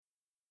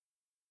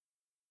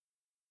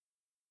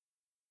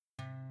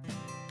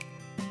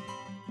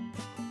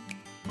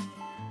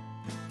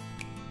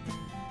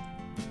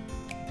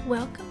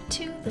Welcome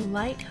to the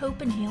Light,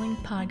 Hope, and Healing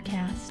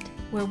podcast,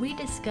 where we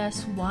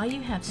discuss why you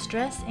have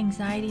stress,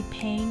 anxiety,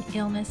 pain,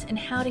 illness, and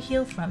how to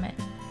heal from it.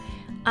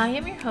 I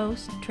am your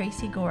host,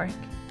 Tracy Gorick.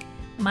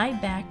 My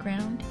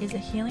background is a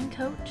healing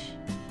coach,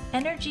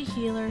 energy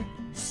healer,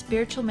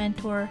 spiritual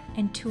mentor,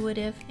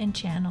 intuitive, and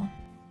channel.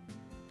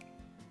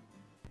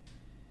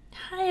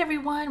 Hi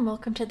everyone,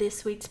 welcome to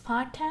this week's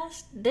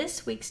podcast.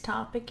 This week's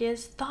topic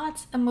is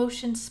thoughts,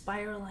 emotions,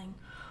 spiraling.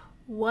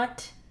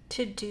 What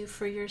to do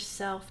for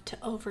yourself to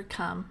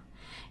overcome.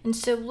 And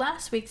so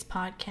last week's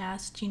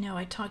podcast,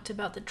 I talked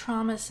about the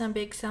trauma, some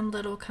big, some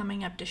little,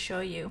 coming up to show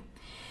you.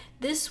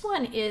 This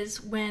one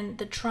is when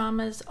the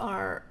traumas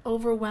are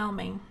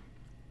overwhelming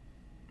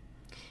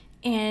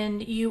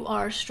and you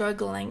are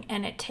struggling,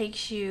 and it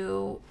takes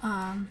you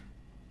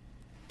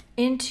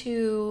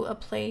into a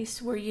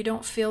place where you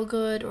don't feel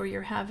good or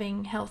you're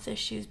having health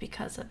issues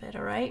because of it,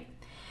 all right?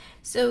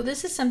 So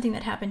this is something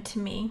that happened to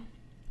me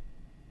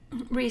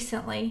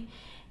recently,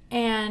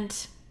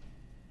 and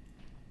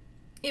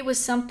it was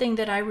something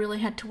that I really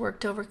had to work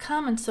to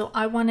overcome, and so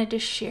I wanted to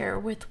share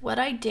with what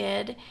I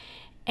did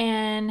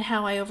and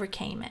how I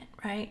overcame it,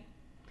 right?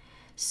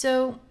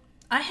 So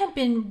I had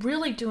been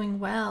really doing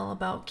well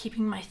about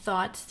keeping my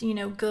thoughts,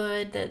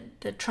 good, that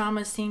the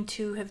trauma seemed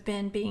to have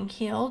been being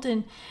healed.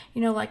 And,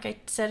 like I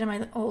said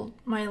in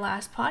my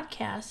last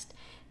podcast,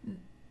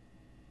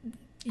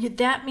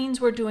 that means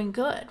we're doing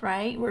good,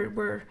 right?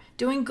 We're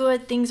doing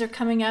good. Things are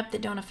coming up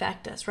that don't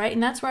affect us, right?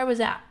 And that's where I was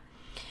at.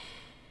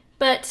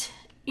 But,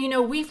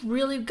 we've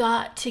really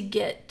got to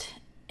get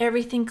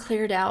everything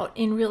cleared out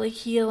and really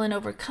heal and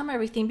overcome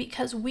everything,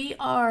 because we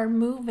are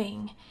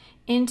moving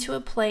into a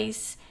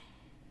place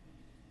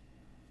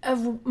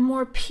of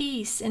more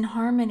peace and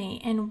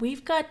harmony, and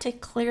we've got to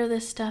clear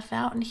this stuff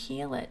out and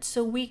heal it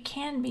so we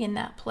can be in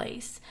that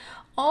place.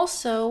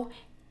 Also,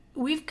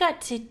 we've got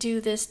to do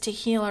this to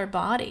heal our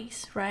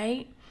bodies,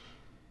 right?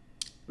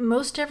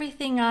 Most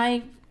everything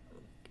I've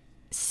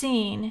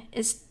seen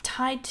is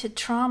tied to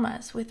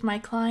traumas with my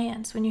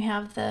clients. When you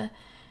have the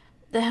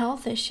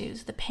health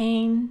issues, the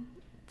pain,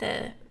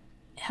 the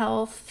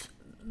health,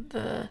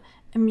 the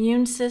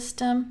immune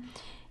system,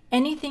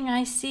 anything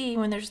I see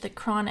when there's the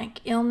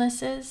chronic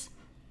illnesses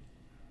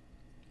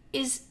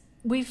is,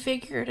 we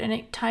figured, and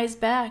it ties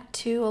back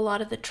to a lot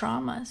of the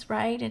traumas,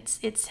 right?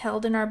 It's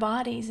held in our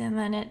bodies, and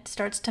then it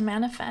starts to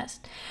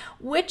manifest,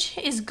 which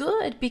is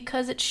good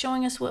because it's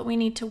showing us what we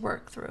need to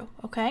work through,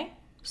 okay?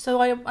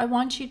 So I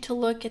want you to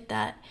look at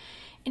that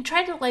and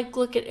try to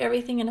look at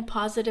everything in a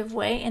positive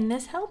way, and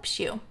this helps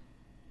you,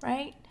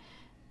 right?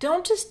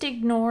 Don't just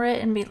ignore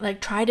it and be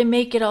try to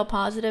make it all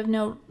positive.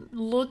 No,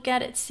 look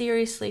at it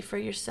seriously for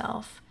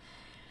yourself.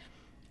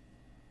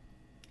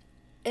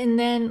 And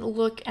then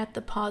look at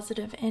the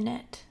positive in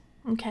it,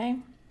 okay?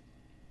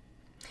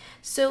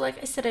 So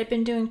like I said, I've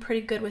been doing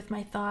pretty good with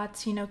my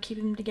thoughts,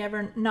 keeping them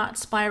together, not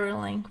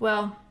spiraling.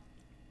 Well,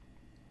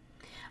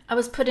 I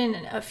was put in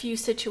a few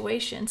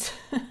situations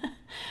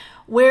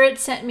where it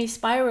sent me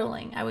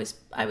spiraling. I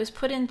was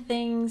put in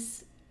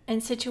things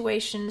and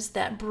situations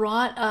that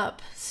brought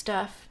up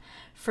stuff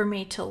for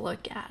me to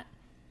look at.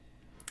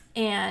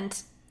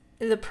 And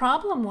the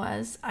problem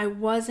was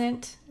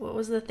what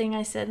was the thing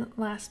I said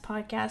last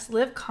podcast?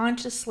 Live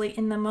consciously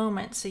in the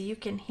moment so you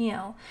can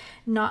heal,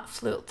 not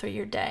float through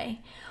your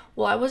day.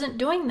 Well, I wasn't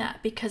doing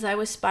that because I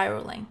was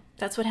spiraling.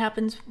 That's what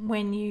happens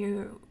when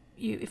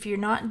if you're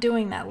not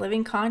doing that,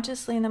 living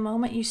consciously in the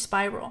moment, you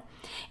spiral.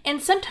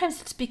 And sometimes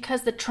it's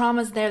because the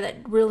trauma's there that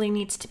really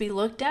needs to be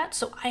looked at.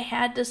 So I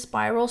had to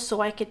spiral so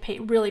I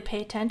could really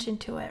pay attention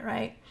to it,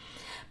 right?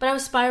 But I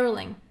was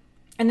spiraling.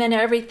 And then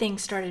everything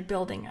started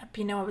building up.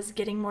 I was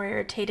getting more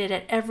irritated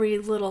at every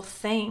little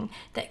thing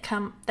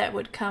that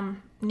would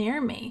come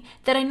near me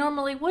that I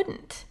normally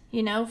wouldn't.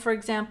 For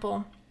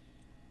example,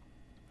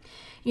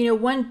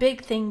 one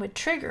big thing would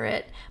trigger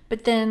it,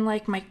 but then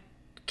my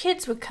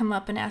kids would come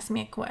up and ask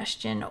me a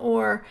question,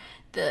 or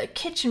the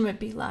kitchen would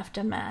be left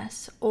a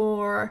mess,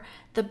 or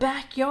the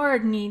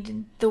backyard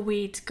needed the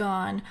weeds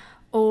gone,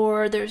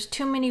 or there's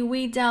too many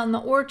weeds out in the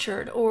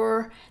orchard,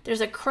 or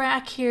there's a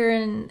crack here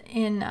in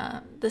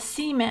the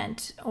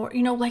cement, or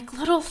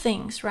little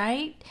things,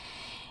 right?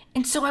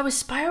 And so I was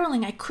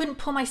spiraling. I couldn't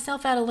pull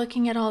myself out of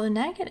looking at all the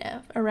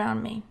negative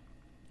around me.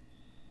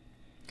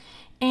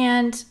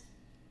 And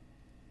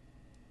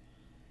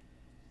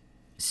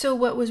so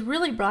what was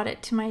really brought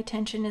it to my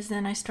attention is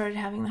then I started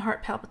having the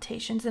heart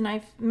palpitations, and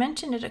I've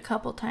mentioned it a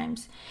couple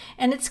times,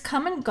 and it's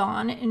come and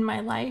gone in my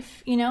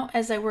life,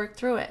 as I work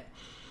through it.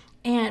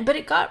 But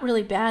it got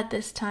really bad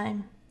this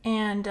time,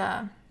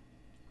 and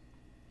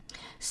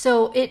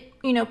so it,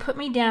 put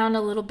me down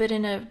a little bit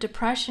in a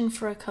depression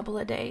for a couple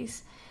of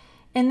days.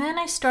 And then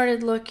I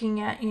started looking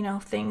at,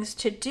 things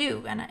to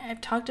do, and I've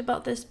talked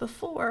about this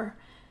before.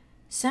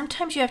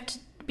 Sometimes you have to,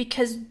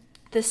 because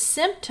the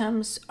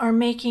symptoms are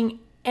making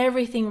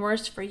everything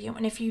worse for you.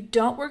 And if you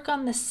don't work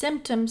on the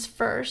symptoms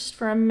first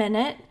for a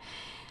minute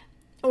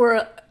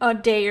or a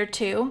day or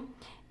two,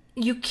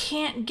 you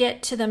can't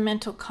get to the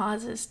mental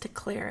causes to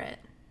clear it,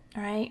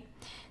 all right?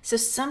 So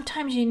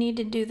sometimes you need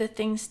to do the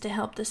things to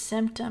help the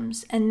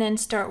symptoms and then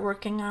start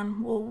working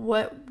on,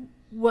 well,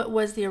 what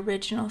was the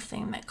original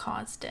thing that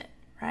caused it,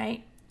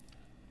 right?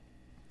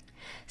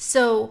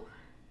 So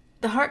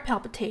the heart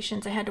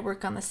palpitations, I had to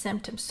work on the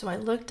symptoms. So I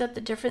looked up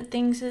the different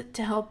things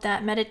to help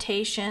that,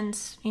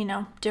 meditations,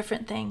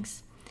 different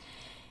things.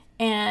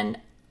 And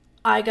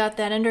I got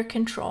that under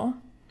control.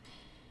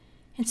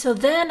 And so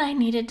then I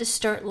needed to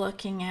start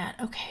looking at,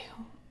 okay,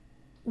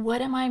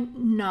 what am I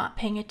not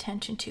paying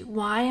attention to?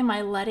 Why am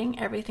I letting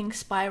everything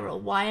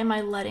spiral? Why am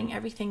I letting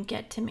everything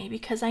get to me?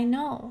 Because I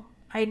know.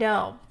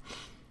 And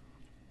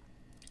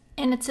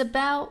it's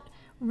about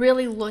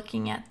really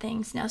looking at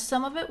things. Now,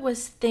 some of it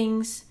was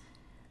things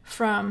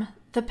from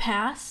the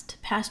past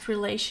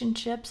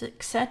relationships,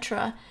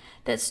 etc.,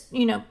 that's,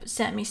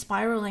 sent me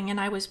spiraling. And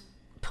I was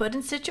put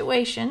in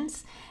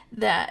situations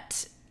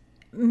that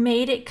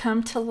made it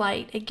come to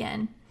light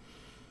again.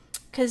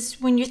 Because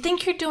when you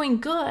think you're doing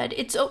good,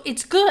 it's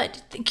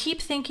good. Keep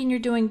thinking you're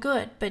doing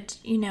good, but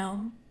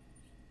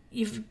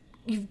you've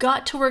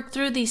got to work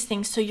through these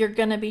things, so you're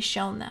going to be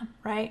shown them,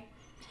 right?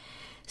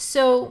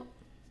 So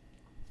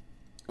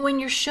when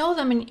you show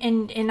them,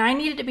 and I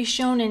needed to be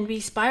shown and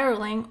be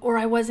spiraling, or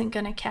I wasn't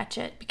going to catch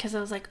it, because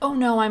I was like, oh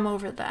no, I'm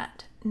over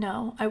that.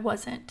 No, I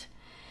wasn't.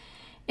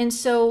 And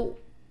so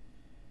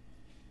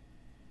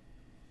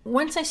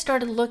once I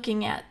started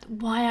looking at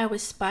why I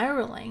was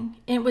spiraling,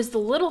 it was the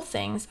little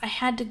things, I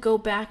had to go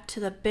back to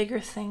the bigger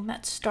thing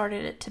that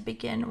started it to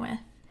begin with.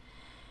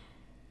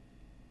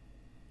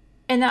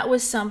 And that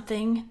was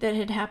something that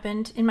had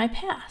happened in my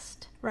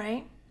past,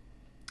 right?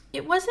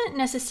 It wasn't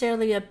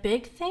necessarily a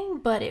big thing,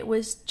 but it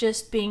was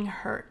just being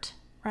hurt,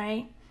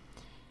 right?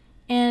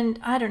 And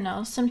I don't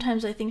know,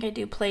 sometimes I think I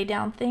do play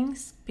down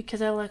things because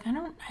I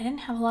didn't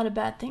have a lot of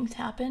bad things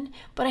happen,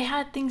 but I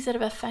had things that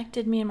have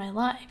affected me in my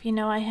life.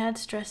 I had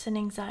stress and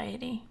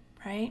anxiety,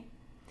 right?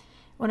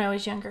 When I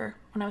was younger,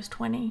 when I was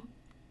 20.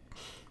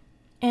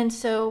 And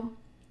so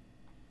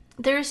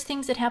there's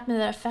things that happened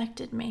that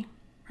affected me,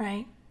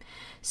 right?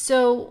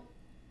 So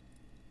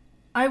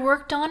I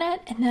worked on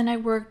it, and then I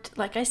worked,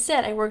 like I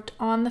said, I worked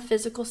on the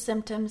physical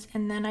symptoms,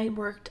 and then I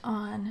worked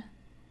on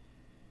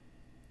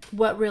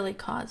what really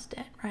caused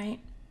it, right?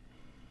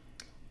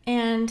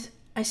 And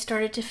I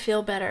started to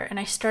feel better, and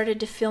I started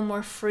to feel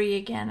more free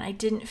again. I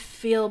didn't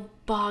feel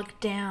bogged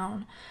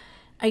down.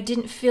 I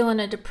didn't feel in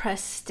a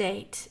depressed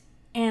state,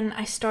 and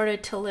I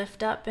started to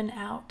lift up and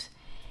out.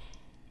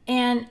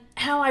 And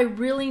how I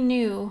really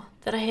knew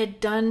that I had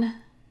done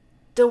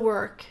the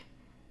work,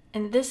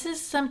 and this is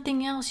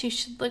something else you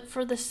should look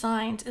for the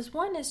signs, is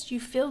one is you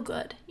feel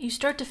good. You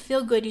start to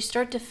feel good. You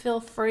start to feel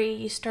free.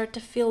 You start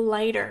to feel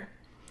lighter.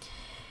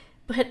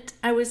 But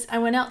I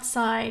went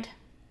outside,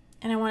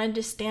 and I wanted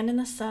to stand in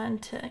the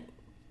sun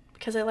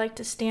because I like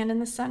to stand in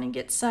the sun and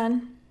get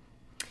sun.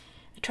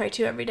 I try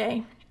to every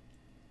day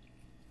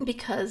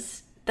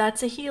because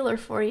that's a healer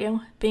for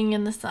you, being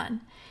in the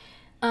sun.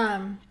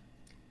 So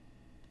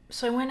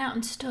I went out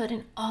and stood,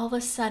 and all of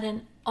a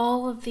sudden,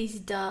 all of these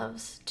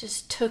doves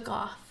just took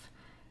off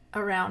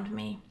around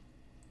me.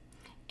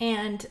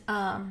 And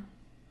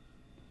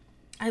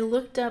I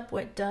looked up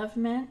what dove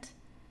meant,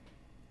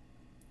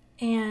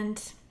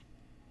 and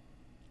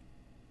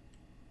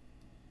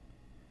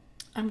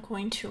I'm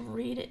going to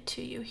read it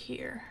to you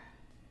here.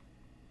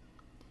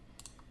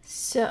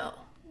 So,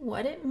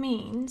 what it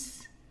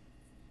means,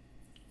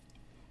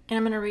 and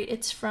I'm going to read,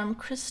 it's from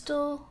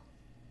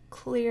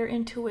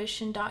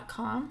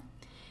crystalclearintuition.com,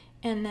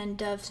 and then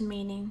dove's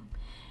meaning.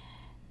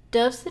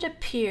 Doves that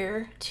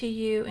appear to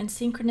you in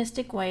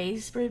synchronistic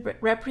ways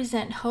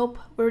represent hope,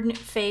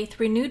 faith,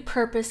 renewed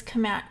purpose,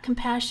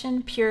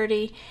 compassion,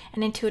 purity,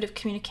 and intuitive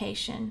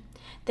communication.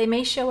 They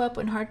may show up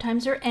when hard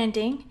times are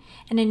ending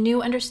and a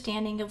new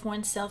understanding of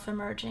oneself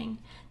emerging.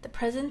 The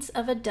presence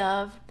of a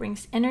dove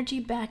brings energy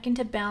back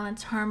into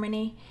balance,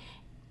 harmony,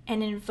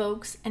 and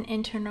invokes an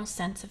internal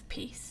sense of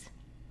peace.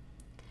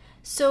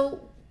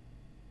 So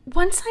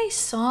once I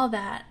saw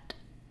that,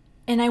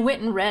 and I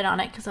went and read on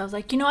it because I was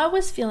like, I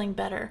was feeling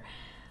better.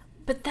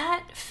 But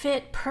that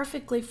fit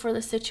perfectly for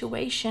the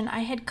situation. I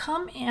had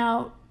come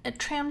out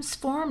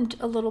transformed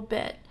a little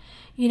bit,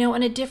 in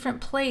a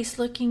different place,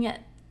 looking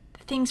at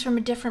things from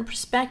a different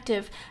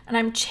perspective, and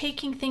I'm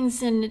taking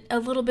things in a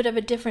little bit of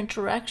a different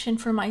direction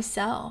for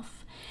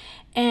myself.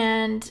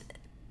 And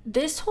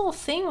this whole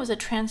thing was a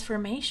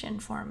transformation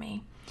for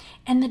me.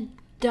 And the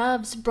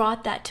doves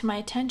brought that to my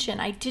attention.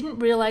 I didn't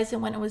realize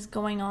it when it was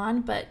going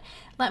on, but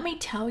let me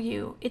tell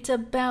you, it's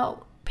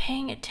about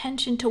paying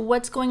attention to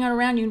what's going on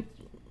around you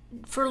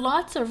for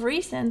lots of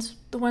reasons.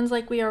 The ones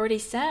like we already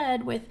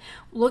said, with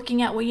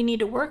looking at what you need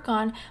to work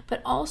on,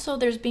 but also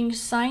there's being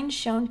signs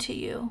shown to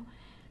you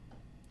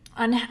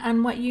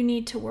on what you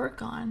need to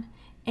work on.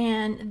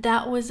 And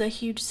that was a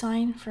huge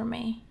sign for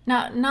me.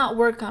 Not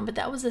work on, but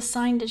that was a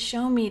sign to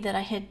show me that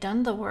I had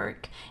done the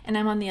work, and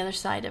I'm on the other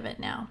side of it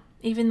now,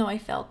 even though I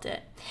felt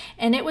it.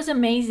 And it was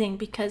amazing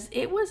because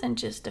it wasn't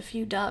just a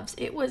few doves,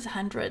 it was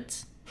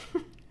hundreds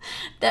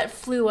that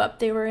flew up.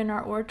 They were in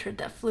our orchard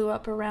that flew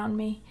up around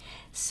me.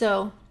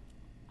 So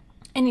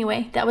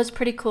Anyway, that was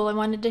pretty cool. I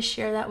wanted to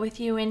share that with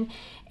you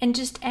and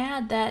just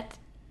add that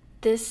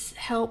this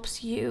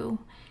helps you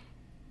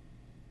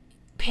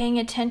paying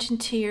attention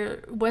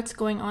to what's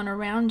going on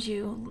around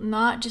you,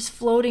 not just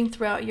floating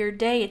throughout your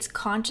day. It's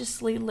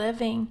consciously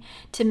living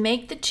to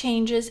make the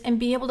changes and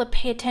be able to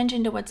pay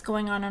attention to what's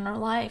going on in our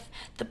life.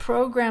 The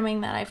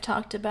programming that I've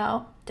talked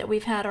about that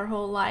we've had our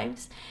whole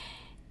lives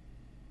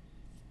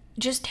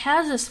just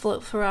has us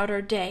float throughout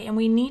our day, and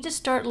we need to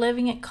start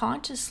living it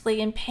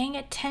consciously and paying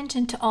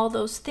attention to all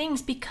those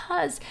things,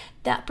 because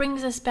that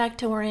brings us back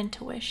to our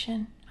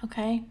intuition.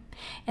 Okay?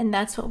 And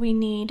that's what we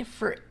need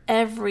for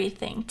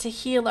everything, to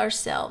heal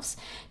ourselves,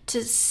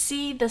 to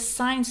see the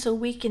signs so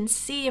we can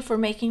see if we're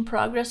making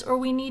progress or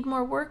we need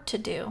more work to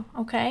do.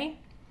 Okay?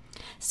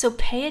 So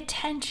pay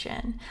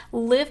attention,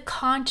 live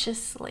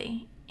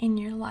consciously in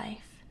your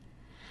life.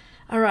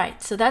 All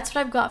right, so that's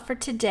what I've got for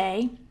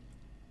today.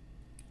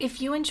 If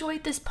you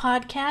enjoyed this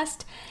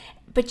podcast,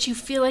 but you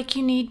feel like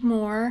you need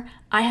more,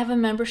 I have a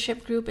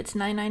membership group. It's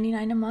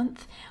 $9.99 a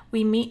month.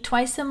 We meet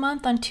twice a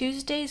month on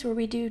Tuesdays, where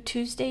we do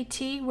Tuesday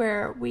Tea,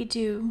 where we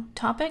do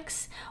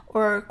topics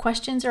or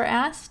questions are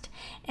asked.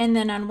 And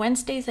then on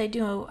Wednesdays, I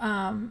do,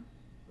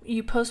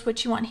 you post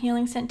what you want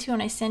healing sent to,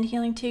 and I send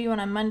healing to you. And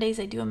on Mondays,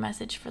 I do a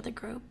message for the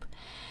group.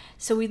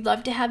 So we'd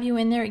love to have you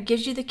in there. It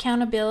gives you the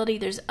accountability.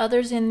 There's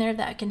others in there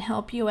that can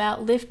help you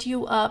out, lift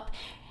you up,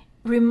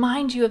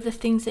 remind you of the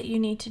things that you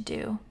need to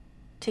do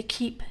to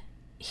keep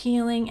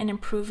healing and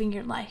improving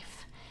your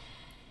life.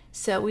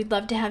 So we'd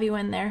love to have you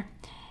in there.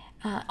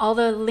 All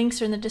the links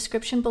are in the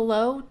description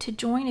below to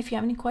join. If you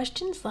have any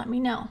questions, let me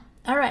know.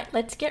 All right,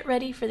 let's get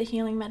ready for the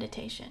healing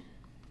meditation.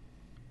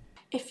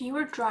 If you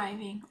are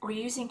driving or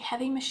using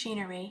heavy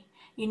machinery,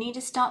 you need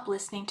to stop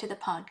listening to the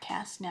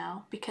podcast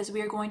now, because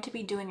we are going to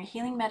be doing a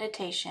healing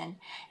meditation,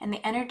 and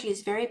the energy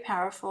is very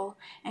powerful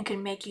and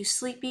can make you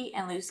sleepy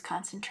and lose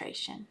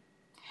concentration.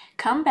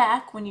 Come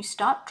back when you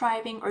stop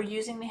driving or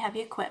using the heavy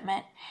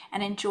equipment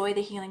and enjoy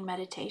the healing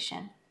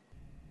meditation.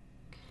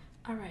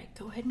 All right,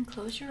 go ahead and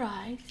close your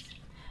eyes.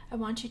 I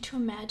want you to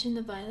imagine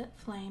the violet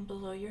flame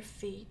below your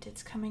feet.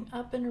 It's coming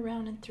up and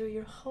around and through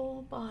your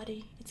whole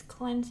body. It's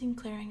cleansing,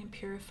 clearing, and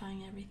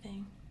purifying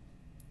everything.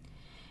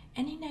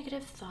 Any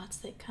negative thoughts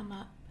that come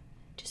up,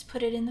 just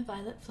put it in the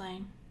violet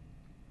flame.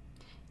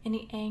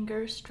 Any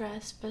anger,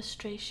 stress,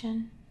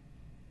 frustration,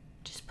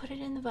 just put it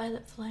in the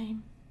violet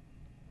flame.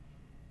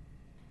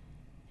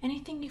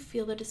 Anything you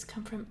feel that has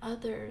come from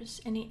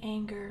others, any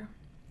anger,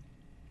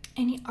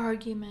 any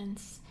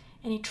arguments,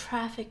 any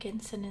traffic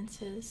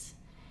incidences,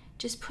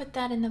 just put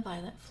that in the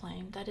violet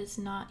flame. That is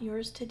not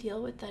yours to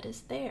deal with, that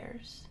is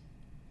theirs.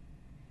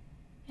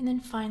 And then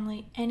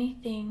finally,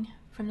 anything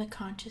from the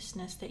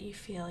consciousness that you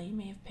feel you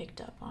may have picked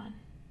up on,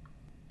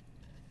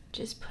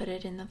 just put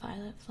it in the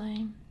violet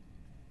flame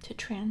to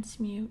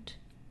transmute.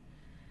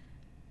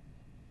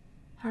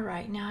 All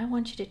right, now I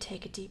want you to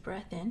take a deep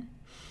breath in.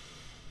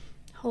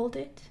 Hold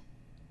it,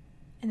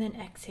 and then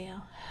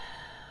exhale.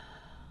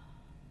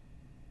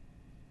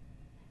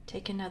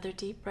 Take another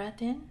deep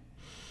breath in.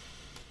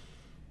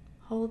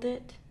 Hold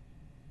it.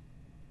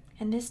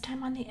 And this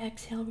time on the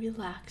exhale,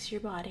 relax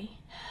your body.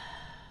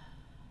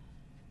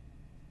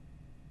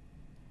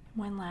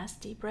 One last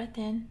deep breath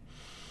in.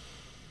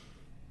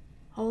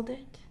 Hold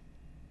it.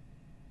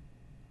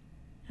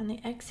 On the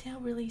exhale,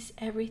 release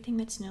everything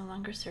that's no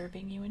longer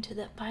serving you into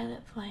that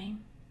violet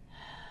flame.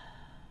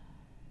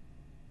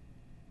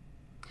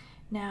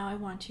 Now I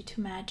want you to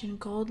imagine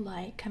gold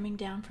light coming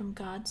down from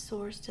God's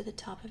source to the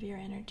top of your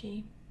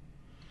energy.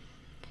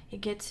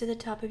 It gets to the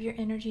top of your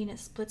energy and it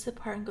splits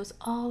apart and goes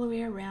all the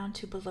way around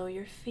to below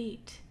your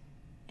feet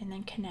and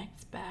then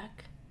connects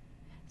back.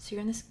 So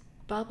you're in this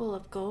bubble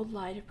of gold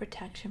light of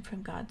protection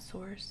from God's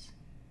source.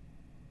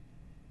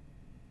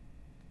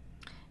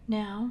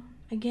 Now,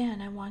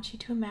 again, I want you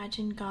to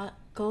imagine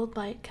gold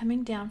light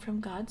coming down from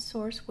God's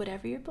source,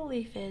 whatever your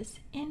belief is,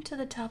 into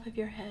the top of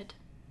your head.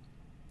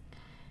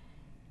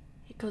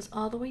 It goes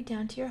all the way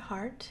down to your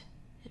heart.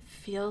 It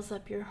fills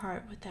up your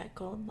heart with that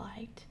gold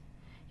light.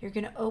 You're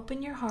going to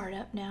open your heart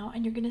up now,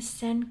 and you're going to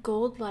send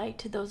gold light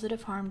to those that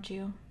have harmed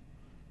you.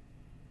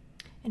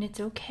 And it's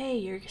okay.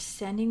 You're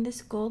sending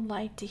this gold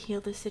light to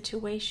heal the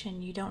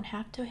situation. You don't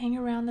have to hang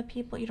around the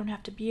people. You don't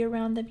have to be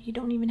around them. You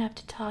don't even have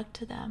to talk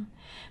to them.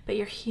 But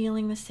you're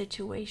healing the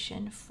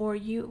situation for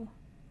you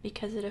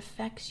because it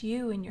affects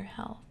you and your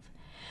health.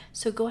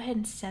 So go ahead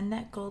and send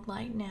that gold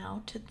light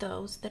now to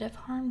those that have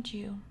harmed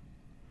you.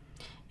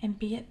 And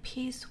be at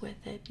peace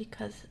with it,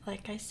 because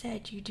like I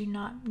said, you do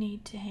not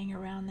need to hang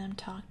around them,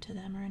 talk to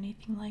them, or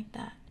anything like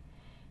that.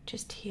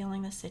 Just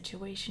healing the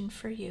situation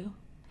for you.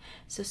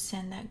 So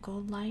send that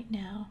gold light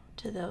now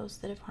to those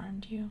that have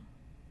harmed you.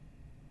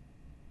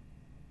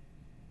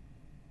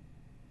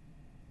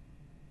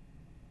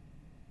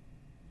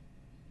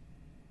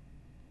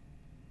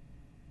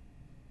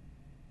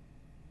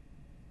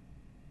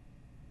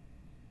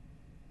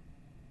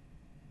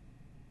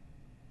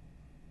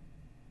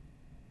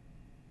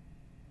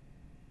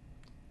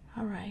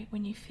 All right,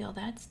 when you feel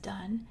that's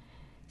done,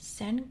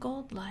 send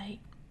gold light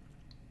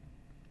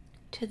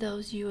to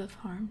those you have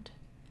harmed.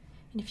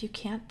 And if you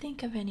can't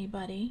think of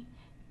anybody,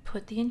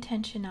 put the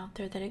intention out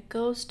there that it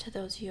goes to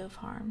those you have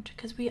harmed,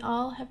 because we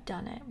all have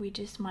done it. We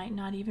just might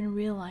not even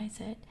realize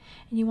it.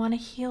 And you want to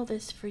heal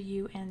this for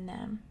you and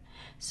them.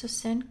 So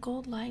send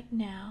gold light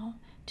now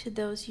to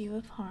those you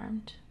have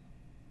harmed.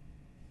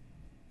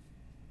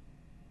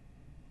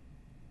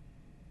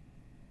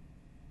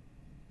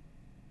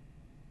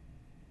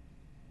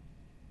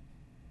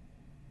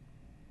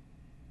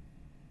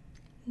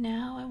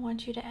 Now I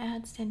want you to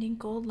add sending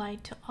gold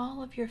light to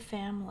all of your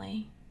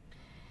family.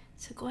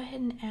 So go ahead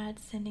and add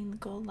sending the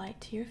gold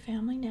light to your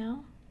family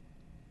now.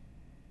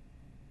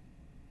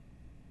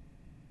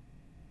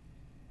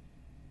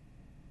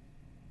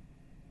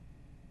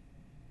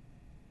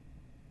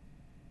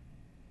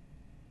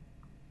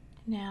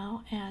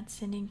 Now add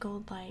sending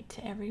gold light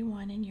to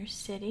everyone in your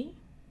city.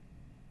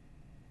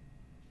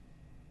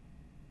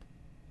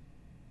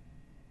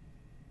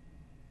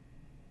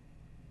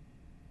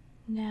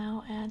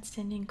 Now add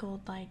sending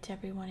gold light to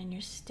everyone in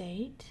your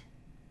state.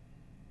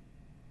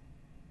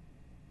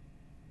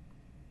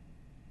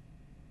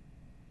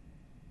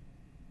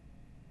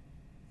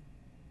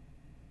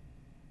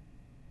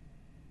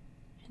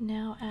 And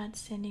now add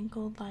sending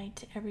gold light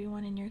to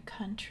everyone in your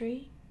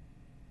country.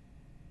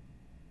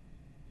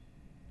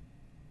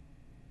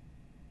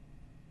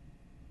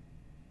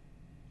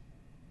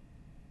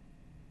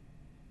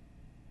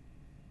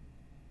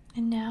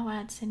 And now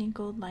add sending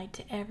gold light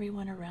to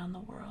everyone around the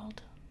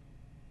world.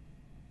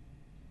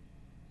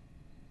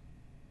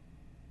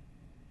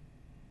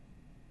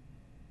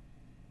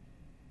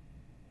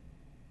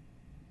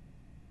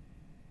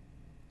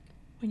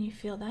 When you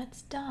feel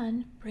that's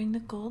done, bring the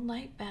gold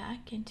light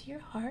back into your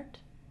heart.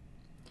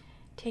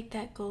 Take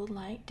that gold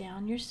light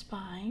down your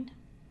spine.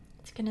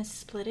 It's going to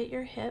split at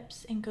your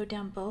hips and go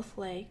down both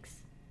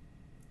legs,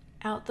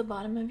 out the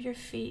bottom of your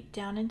feet,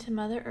 down into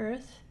Mother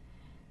Earth.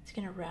 It's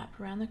going to wrap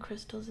around the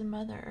crystals in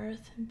Mother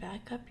Earth and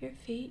back up your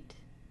feet,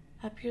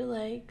 up your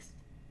legs,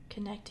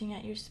 connecting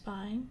at your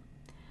spine,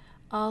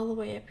 all the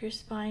way up your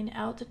spine,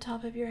 out the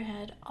top of your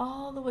head,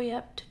 all the way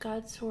up to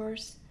God's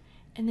source,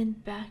 and then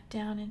back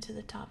down into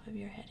the top of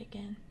your head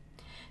again.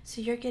 So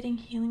you're getting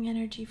healing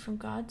energy from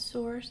God's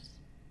source,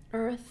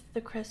 Earth, the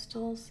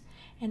crystals,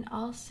 and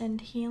I'll send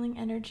healing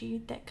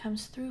energy that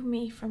comes through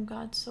me from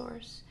God's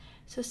source.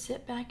 So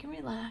sit back and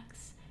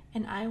relax,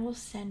 and I will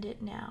send it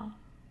now.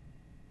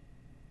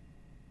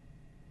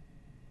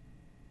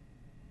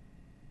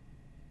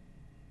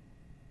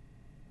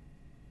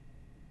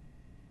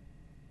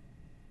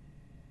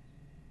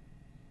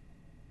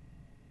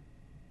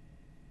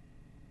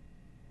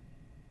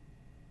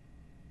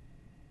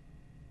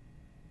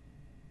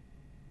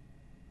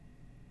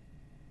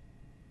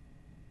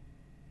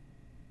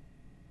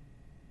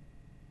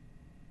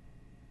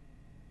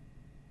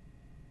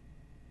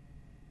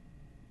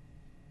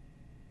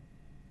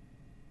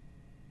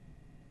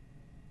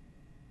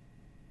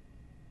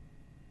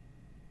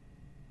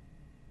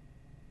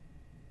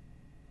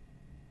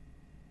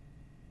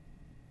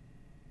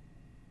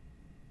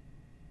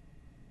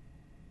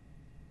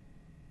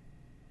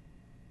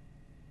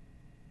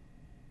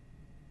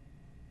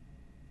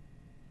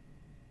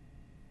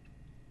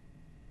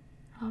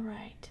 All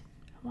right,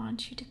 I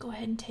want you to go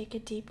ahead and take a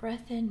deep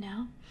breath in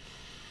now.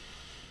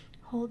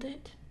 Hold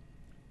it.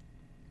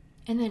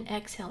 And then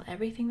exhale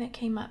everything that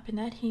came up in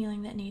that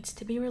healing that needs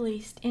to be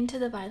released into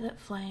the violet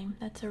flame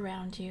that's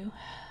around you.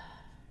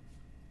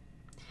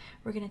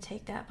 We're going to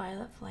take that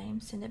violet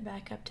flame, send it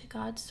back up to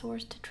God's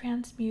source to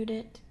transmute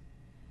it.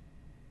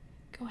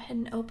 Go ahead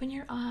and open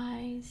your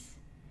eyes.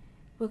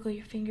 Wiggle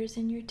your fingers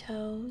and your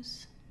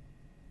toes.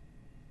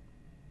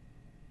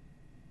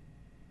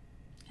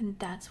 And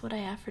that's what I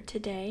have for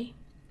today.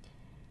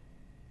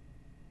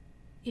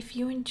 If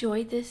you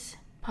enjoyed this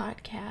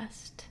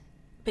podcast,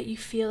 but you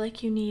feel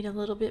like you need a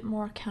little bit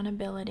more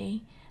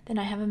accountability, then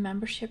I have a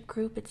membership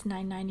group. It's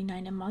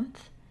 $9.99 a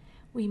month.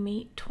 We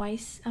meet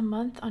twice a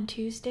month on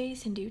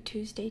Tuesdays and do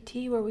Tuesday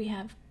tea, where we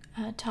have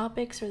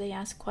topics or they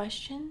ask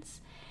questions.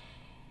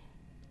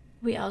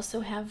 We also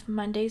have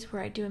Mondays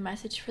where I do a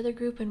message for the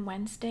group, and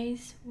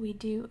Wednesdays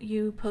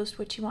you post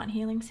what you want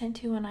healing sent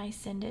to, and I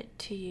send it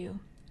to you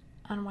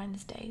on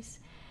Wednesdays.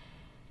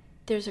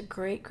 There's a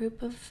great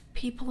group of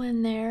people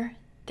in there.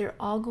 They're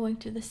all going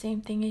through the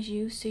same thing as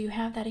you, so you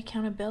have that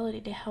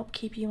accountability to help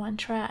keep you on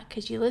track,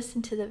 because you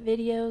listen to the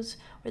videos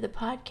or the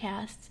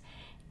podcasts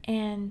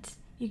and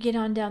you get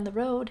on down the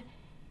road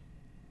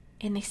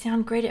and they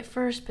sound great at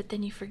first, but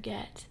then you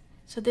forget.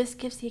 So this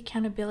gives the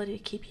accountability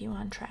to keep you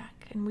on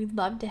track, and we'd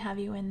love to have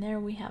you in there.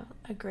 We have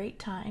a great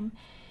time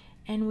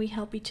and we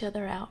help each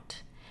other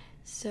out.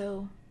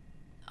 So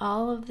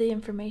all of the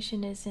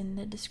information is in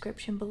the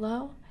description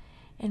below,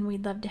 and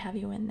we'd love to have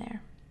you in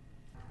there.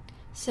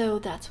 So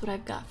that's what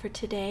I've got for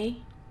today.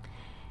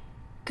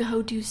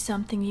 Go do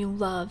something you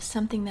love,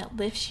 something that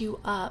lifts you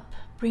up,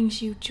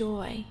 brings you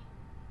joy.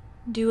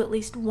 Do at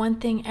least one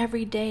thing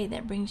every day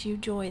that brings you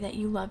joy, that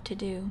you love to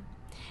do.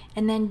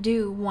 And then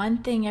do one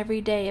thing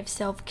every day of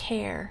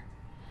self-care.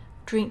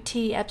 Drink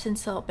tea, Epsom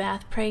salt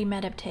bath, pray,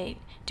 meditate.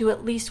 Do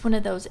at least one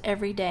of those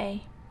every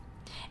day.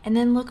 And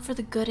then look for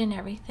the good in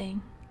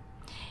everything.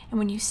 And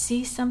when you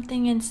see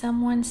something in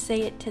someone,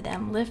 say it to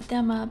them. Lift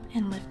them up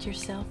and lift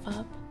yourself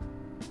up.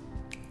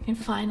 And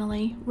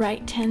finally,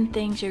 write 10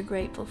 things you're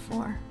grateful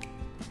for.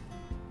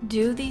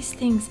 Do these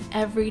things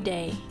every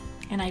day,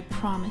 and I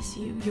promise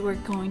you, you are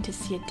going to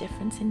see a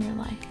difference in your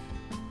life.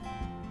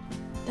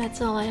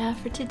 That's all I have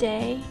for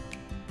today.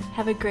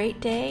 Have a great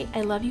day.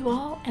 I love you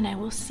all, and I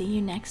will see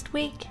you next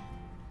week.